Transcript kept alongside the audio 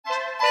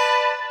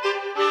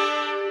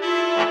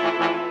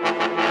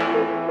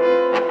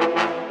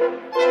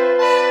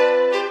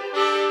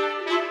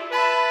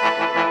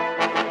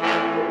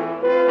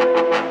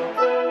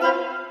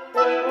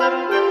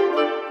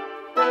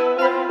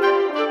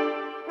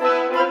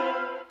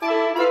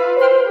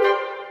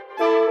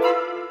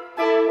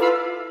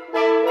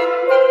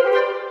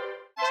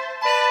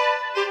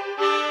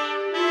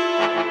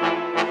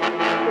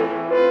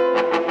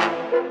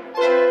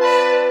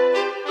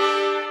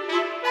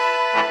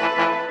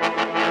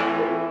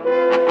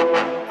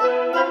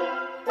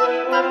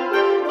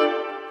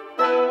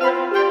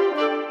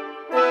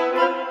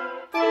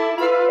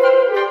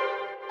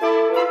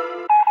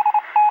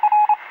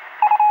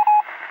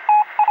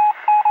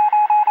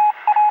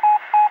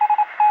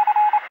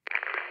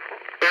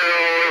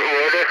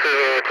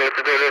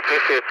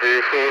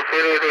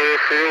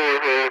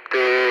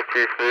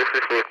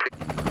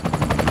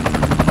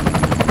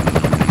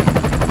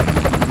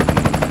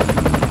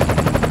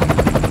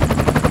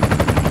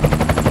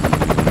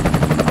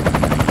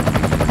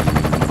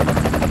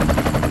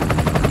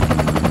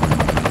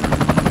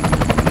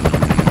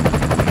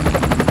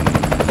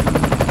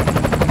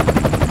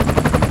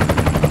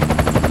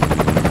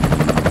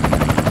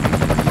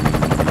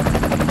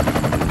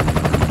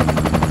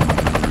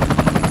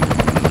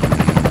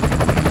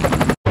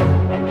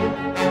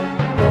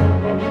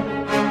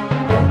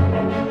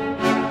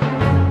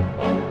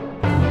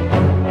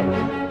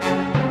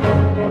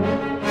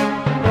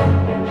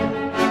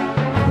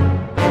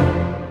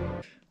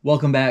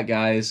Welcome back,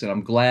 guys, and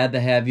I'm glad to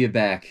have you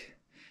back.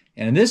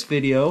 And in this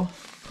video,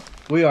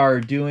 we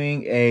are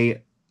doing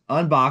a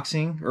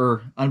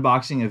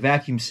unboxing a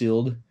vacuum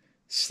sealed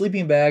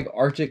sleeping bag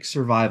Arctic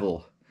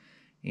Survival.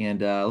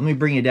 And let me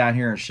bring you down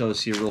here and show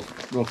this to you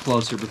real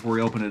closer before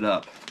we open it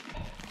up.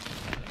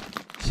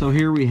 So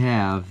here we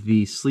have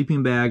the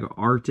sleeping bag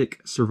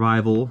Arctic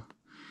Survival,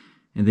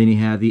 and then you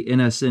have the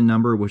NSN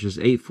number, which is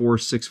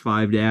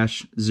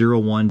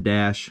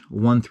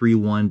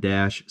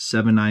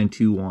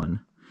 8465-01-131-7921.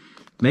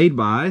 Made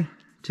by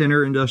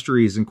Tennier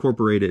Industries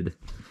Incorporated.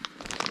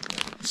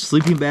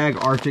 Sleeping bag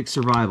Arctic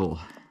Survival.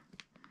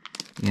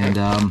 And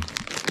of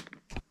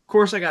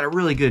course I got a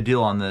really good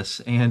deal on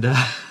this, and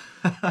I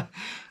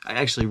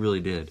actually really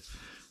did.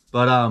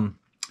 But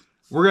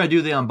we're gonna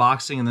do the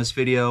unboxing in this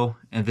video,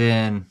 and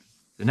then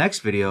the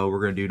next video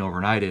we're gonna do an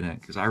overnight in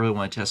it because I really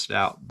want to test it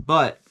out.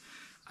 But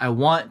I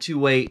want to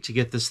wait to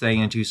get this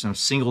thing into some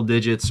single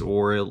digits,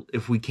 or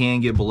if we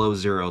can get below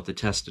 0, to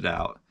test it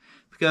out,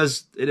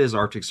 because it is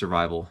Arctic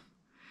Survival.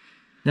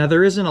 Now,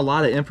 there isn't a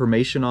lot of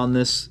information on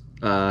this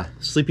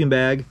sleeping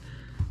bag.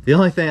 The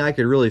only thing I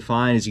could really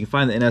find is you can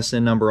find the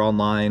NSN number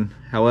online.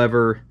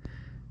 However,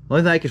 the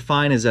only thing I could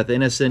find is that the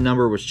NSN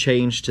number was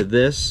changed to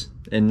this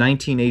in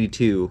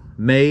 1982,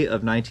 May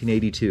of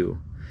 1982.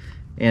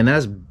 And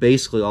that's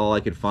basically all I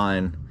could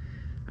find.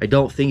 I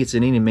don't think it's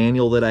in any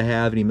manual that I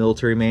have, any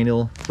military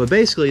manual. But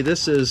basically,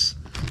 this is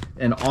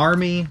an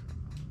Army,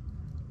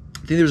 I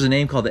think there's a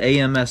name called the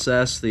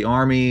AMSS, the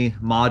Army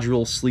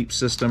Modular Sleep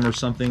System or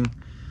something.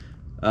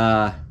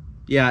 Yeah,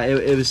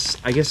 it was,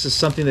 I guess it's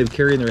something they've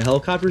carried in their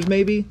helicopters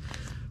maybe,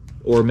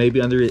 or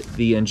maybe under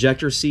the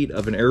injector seat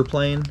of an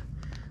airplane.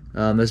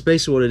 That's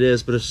basically what it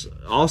is, but it's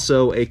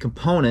also a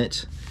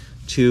component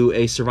to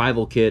a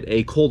survival kit,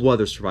 a cold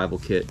weather survival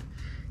kit.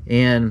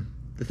 And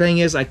the thing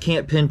is, I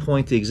can't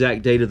pinpoint the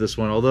exact date of this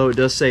one, although it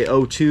does say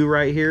 02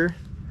 right here.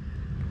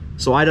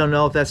 So I don't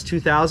know if that's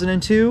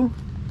 2002.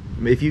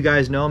 If you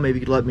guys know, maybe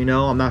you could let me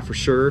know. I'm not for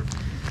sure.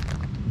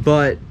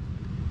 But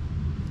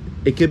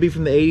it could be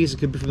from the 80s, it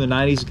could be from the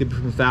 90s, it could be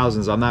from the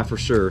thousands. I'm not for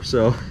sure.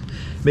 So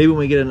maybe when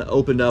we get it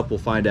opened up, we'll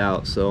find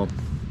out. So,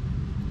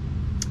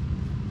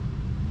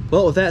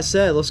 well, with that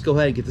said, let's go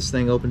ahead and get this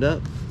thing opened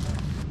up.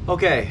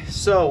 Okay,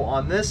 so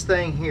on this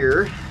thing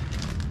here,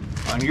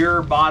 on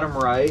your bottom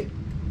right,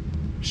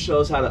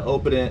 shows how to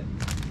open it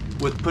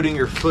with putting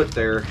your foot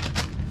there.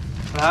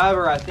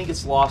 However, I think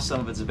it's lost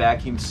some of its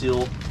vacuum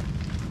seal.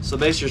 So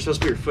basically, you're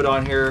supposed to put your foot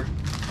on here,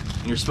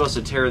 and you're supposed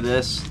to tear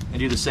this and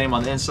do the same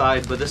on the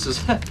inside, but this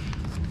is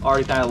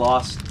already kind of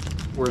lost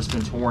where it's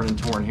been torn and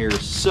torn here.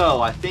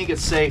 So I think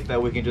it's safe that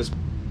we can just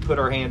put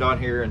our hand on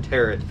here and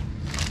tear it.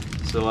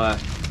 So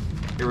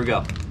here we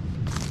go.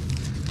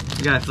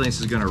 I got a feeling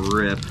this is gonna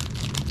rip.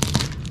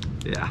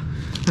 Yeah.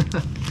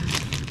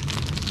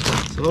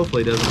 So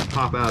hopefully it doesn't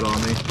pop out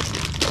on me.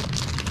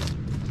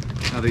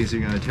 I think these are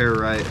gonna tear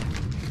right.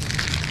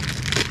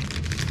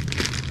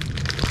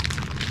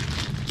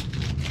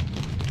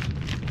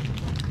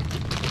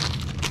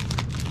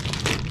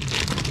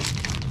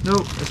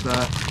 Nope, it's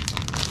not.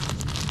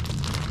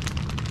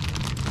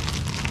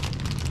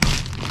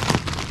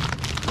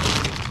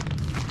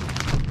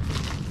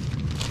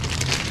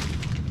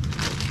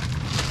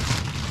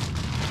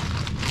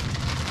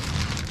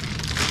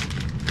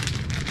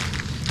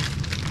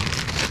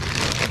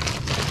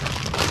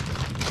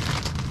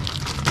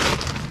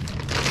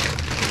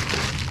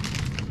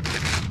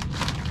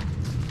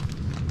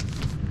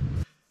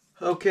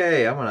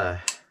 Okay, I'm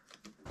gonna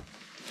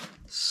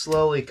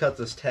slowly cut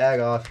this tag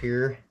off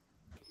here.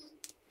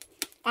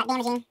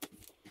 Damaging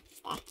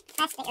the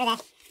plastic or the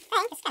thing.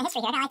 It's kind of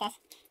history here. I don't like this.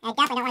 And I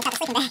definitely don't want to cut the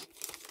sleeping bag.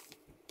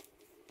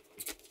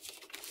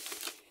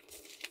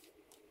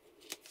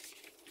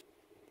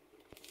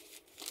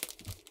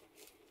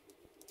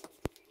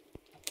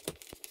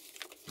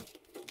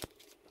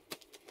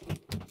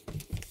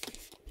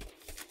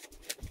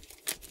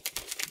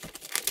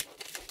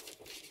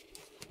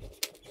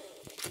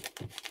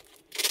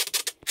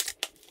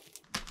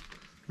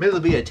 Maybe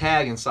there'll be a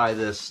tag inside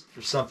this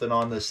or something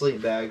on the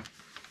sleeping bag.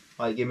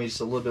 Might give me just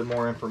a little bit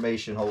more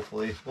information,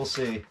 hopefully. We'll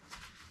see.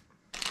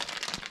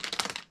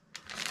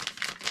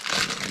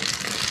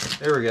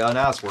 There we go.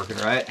 Now it's working,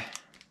 right?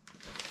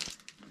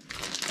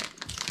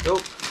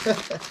 Nope.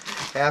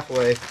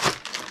 Halfway.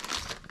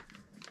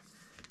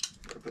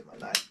 Put my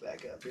knife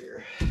back up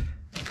here.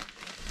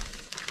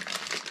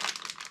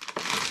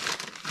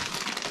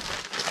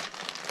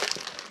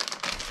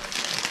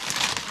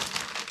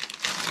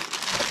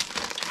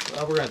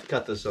 Well, we're gonna have to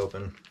cut this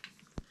open.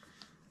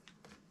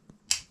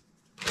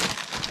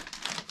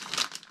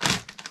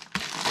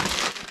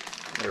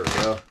 There we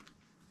go.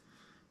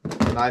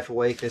 Knife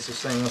away in case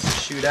this thing wants to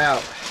shoot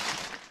out.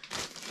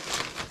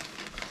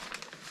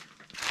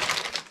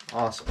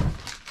 Awesome.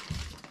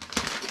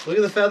 Look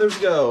at the feathers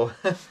go.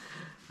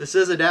 This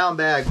is a down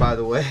bag, by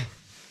the way.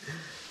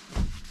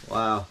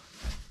 Wow.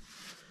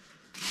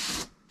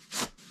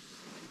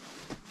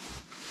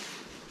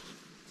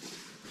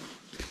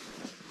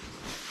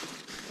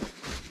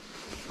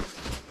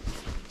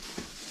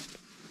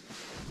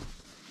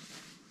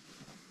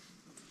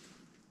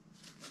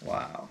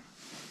 Wow.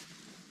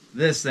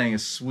 This thing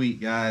is sweet,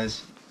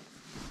 guys.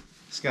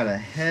 It's got a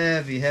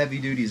heavy, heavy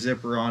duty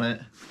zipper on it.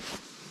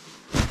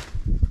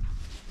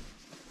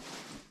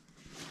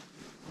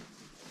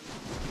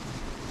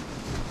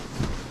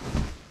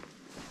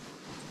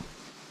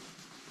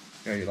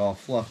 Gotta get all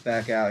fluffed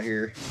back out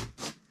here.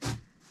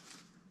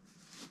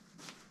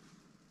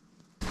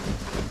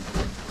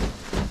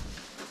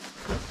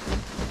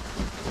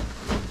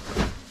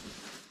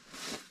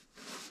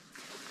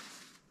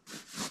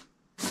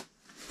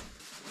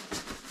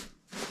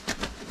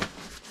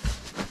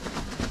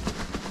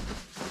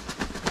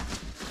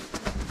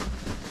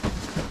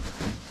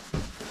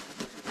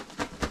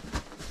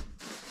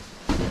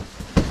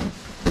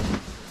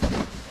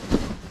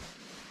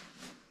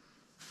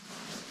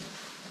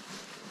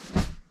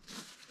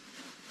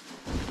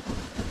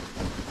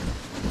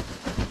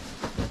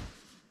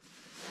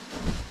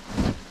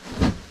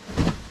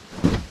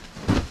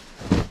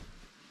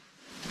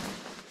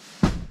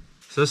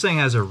 So this thing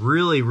has a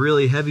really,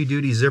 really heavy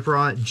duty zipper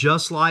on it,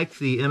 just like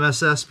the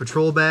MSS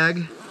patrol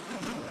bag.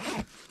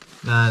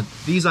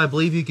 These, I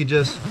believe, you could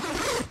just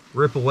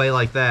rip away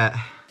like that.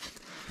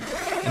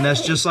 And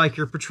that's just like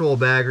your patrol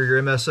bag or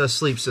your MSS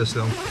sleep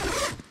system.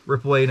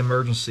 Rip away in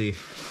emergency.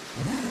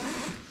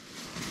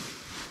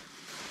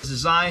 It's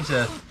designed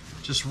to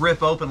just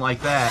rip open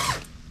like that.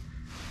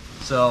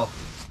 So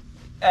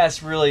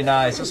that's really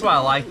nice. That's why I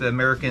like the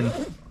American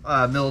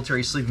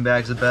military sleeping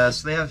bags the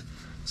best. They have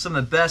some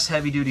of the best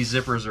heavy-duty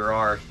zippers there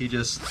are. He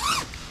just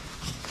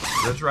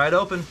zips right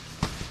open.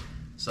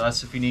 So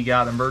that's if you need to get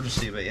out of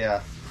emergency, but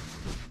yeah.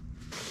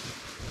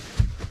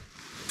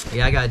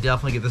 Yeah, I gotta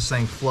definitely get this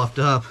thing fluffed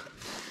up.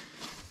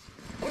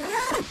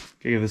 Gotta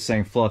get this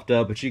thing fluffed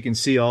up, but you can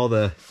see all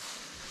the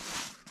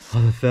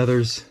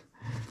feathers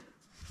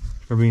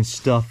are being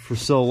stuffed for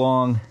so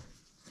long.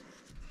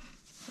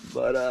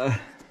 But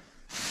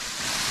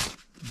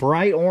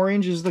bright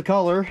orange is the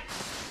color.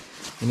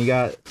 And you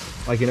got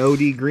like an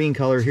OD green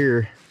color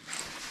here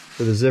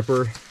for the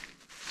zipper.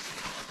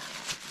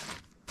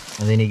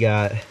 And then you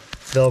got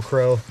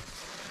Velcro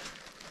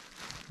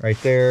right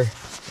there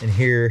and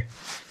here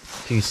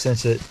to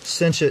cinch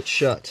it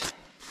shut.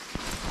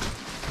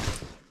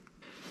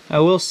 I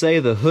will say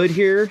the hood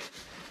here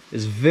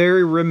is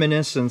very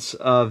reminiscent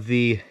of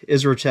the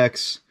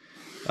Isrotex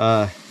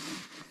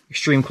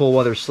extreme cold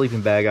weather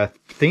sleeping bag. I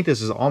think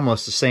this is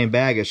almost the same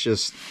bag, it's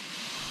just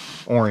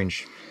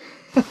orange.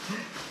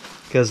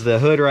 Because the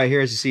hood right here,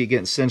 as you see it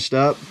getting cinched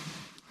up,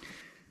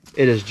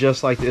 it is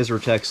just like the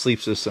Isrotex sleep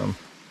system.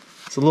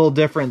 It's a little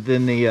different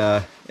than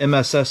the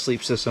MSS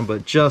sleep system,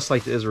 but just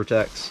like the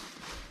Isrotex.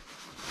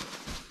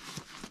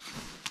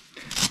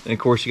 And of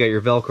course you got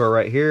your Velcro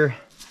right here.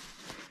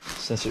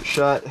 Cinch it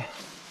shut.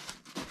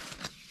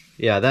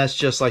 Yeah, that's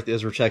just like the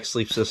Isrotex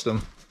sleep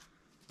system.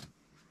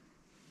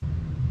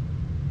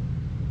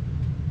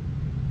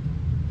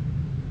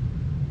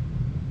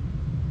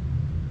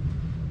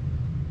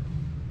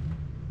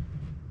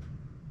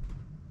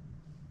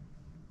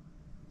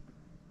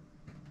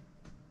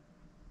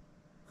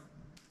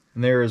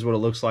 And there is what it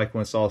looks like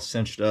when it's all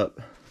cinched up.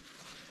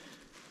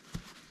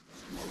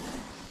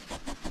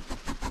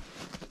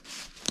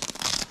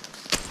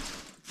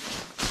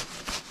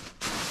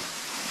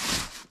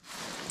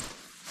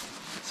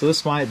 So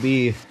this might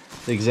be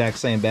the exact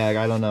same bag,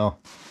 I don't know.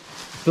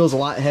 It feels a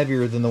lot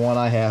heavier than the one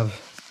I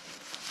have.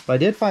 But I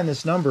did find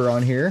this number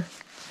on here.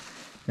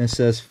 And it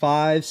says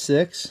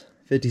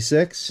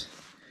 5/6/56.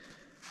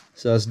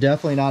 So it's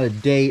definitely not a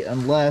date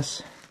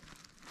unless...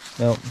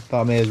 Nope,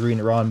 thought maybe I was reading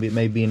it wrong, it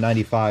may be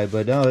 95,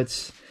 but no,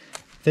 it's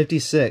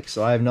 56,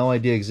 so I have no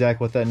idea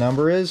exactly what that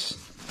number is.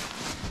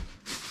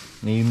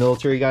 Any you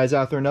military guys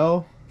out there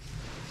know?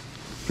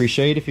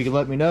 Appreciate it if you could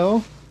let me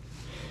know.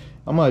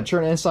 I'm going to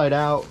turn it inside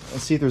out and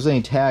see if there's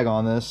any tag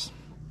on this.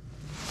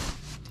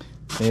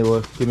 Maybe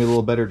give me a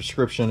little better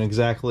description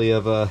exactly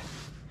of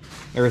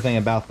everything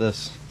about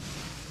this.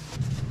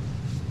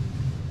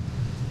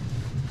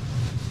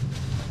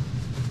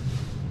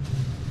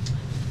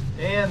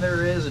 And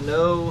there is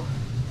no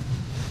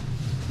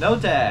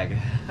tag.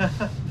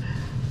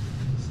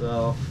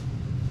 So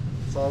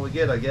that's all we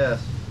get, I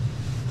guess.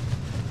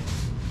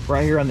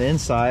 Right here on the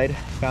inside,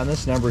 found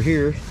this number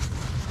here.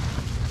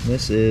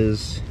 This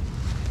is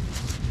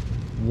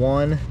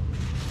 1.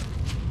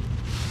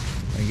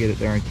 I get it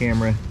there on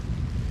camera.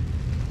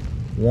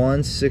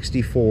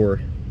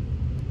 164.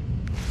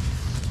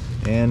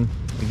 And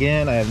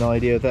again, I have no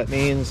idea what that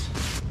means.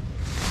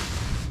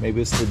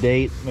 Maybe it's the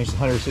date, maybe it's the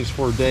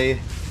 164th day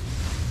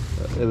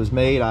it was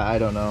made. I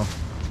don't know.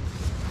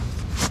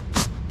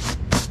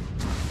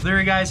 There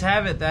you guys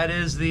have it. That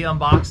is the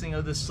unboxing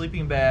of the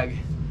sleeping bag.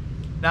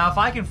 Now, if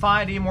I can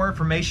find any more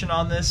information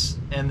on this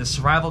and the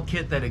survival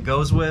kit that it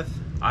goes with,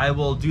 I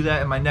will do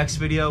that in my next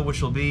video,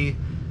 which will be,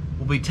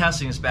 we'll be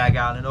testing this bag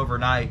out in an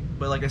overnight.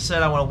 But like I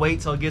said, I want to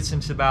wait till it gets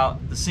into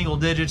about the single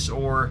digits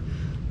or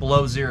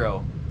below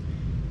 0.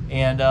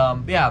 And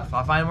yeah, if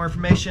I find more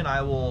information,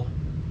 I will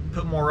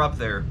put more up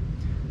there.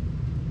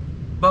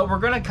 But we're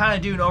gonna kind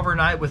of do an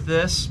overnight with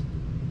this.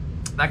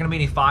 Not gonna be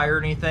any fire or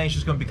anything. It's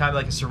just gonna be kind of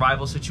like a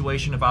survival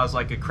situation if I was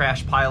like a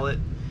crash pilot.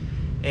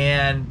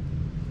 And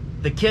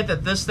the kit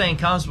that this thing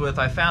comes with,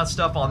 I found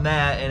stuff on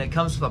that, and it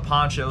comes with a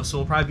poncho, so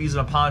we'll probably be using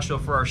a poncho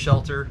for our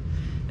shelter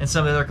and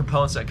some of the other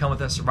components that come with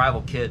that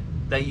survival kit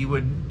that you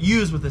would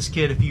use with this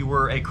kit if you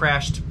were a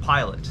crashed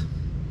pilot.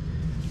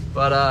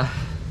 But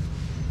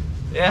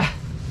yeah,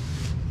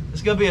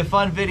 it's gonna be a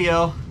fun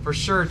video for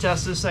sure.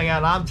 Test this thing out,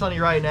 and I'm telling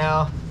you right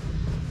now,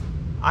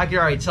 I can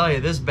already tell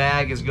you this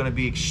bag is gonna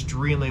be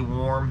extremely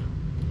warm.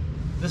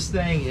 This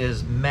thing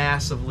is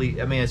massively,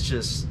 I mean,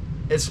 it's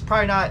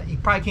probably not, you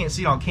probably can't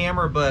see it on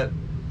camera, but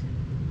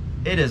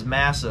it is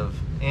massive.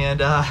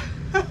 And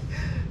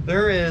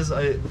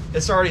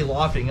it's already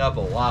lofting up a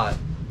lot,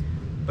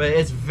 but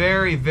it's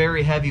very,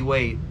 very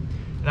heavyweight.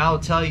 And I'll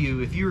tell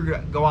you, if you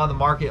go on the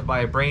market and buy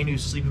a brand new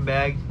sleeping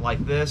bag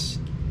like this,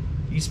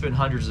 you spend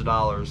hundreds of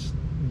dollars.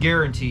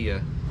 Guarantee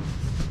you.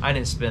 I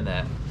didn't spend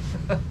that.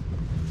 I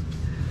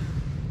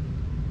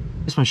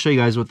just want to show you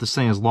guys what this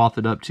thing is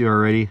lofted up to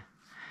already.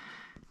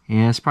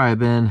 And it's probably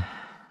been,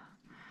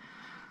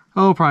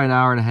 probably an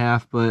hour and a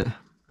half, but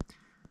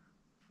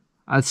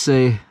I'd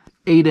say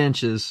 8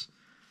 inches.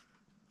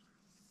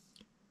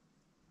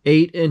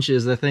 8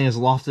 inches that thing is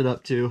lofted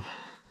up to.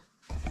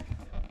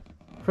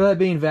 For that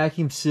being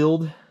vacuum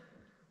sealed,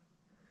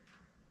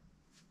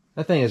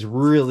 that thing is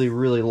really,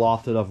 really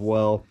lofted up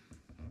well.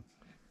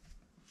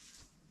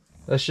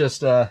 That's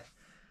just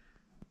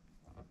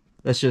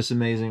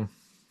amazing.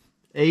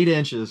 8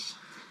 inches.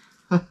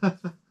 I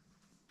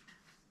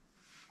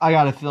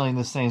got a feeling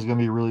this thing's gonna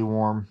be really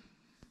warm.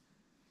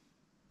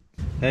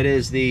 That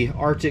is the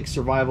Arctic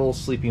Survival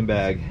sleeping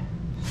bag.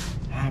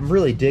 I'm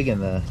really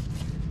digging the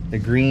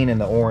green and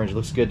the orange. It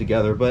looks good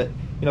together, but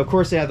you know, of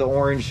course they have the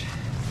orange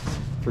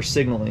for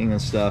signaling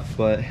and stuff,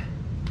 but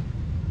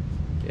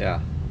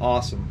yeah,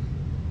 awesome.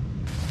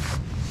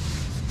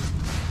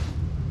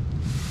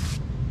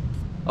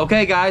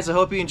 Okay guys, I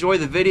hope you enjoyed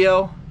the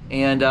video,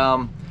 and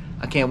I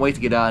can't wait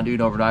to get out and do an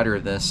overnighter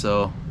of this.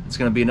 So it's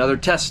gonna be another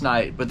test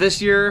night, but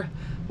this year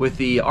with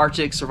the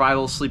Arctic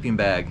Survival sleeping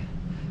bag.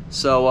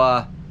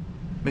 So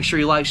make sure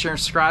you like, share, and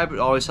subscribe. It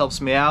always helps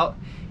me out.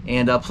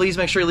 And please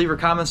make sure you leave your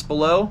comments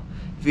below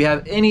if you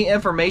have any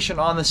information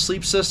on the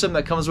sleep system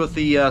that comes with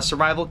the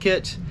survival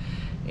kit.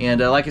 And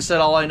like I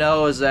said, all I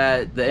know is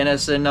that the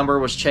NSN number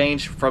was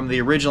changed from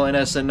the original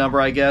NSN number,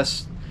 I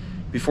guess,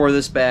 before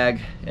this bag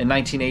in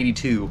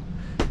 1982.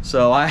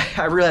 So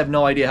I really have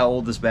no idea how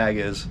old this bag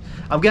is.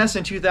 I'm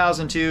guessing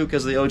 2002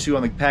 because of the O2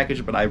 on the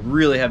package, but I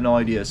really have no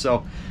idea.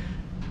 So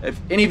if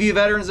any of you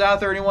veterans out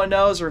there, anyone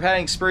knows or have had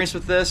any experience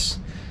with this,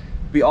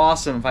 it'd be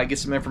awesome if I get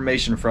some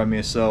information from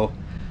you. So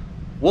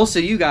we'll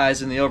see you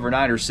guys in the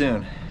overnighter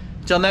soon.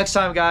 Until next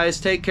time, guys,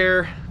 take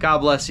care. God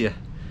bless you.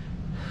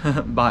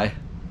 Bye.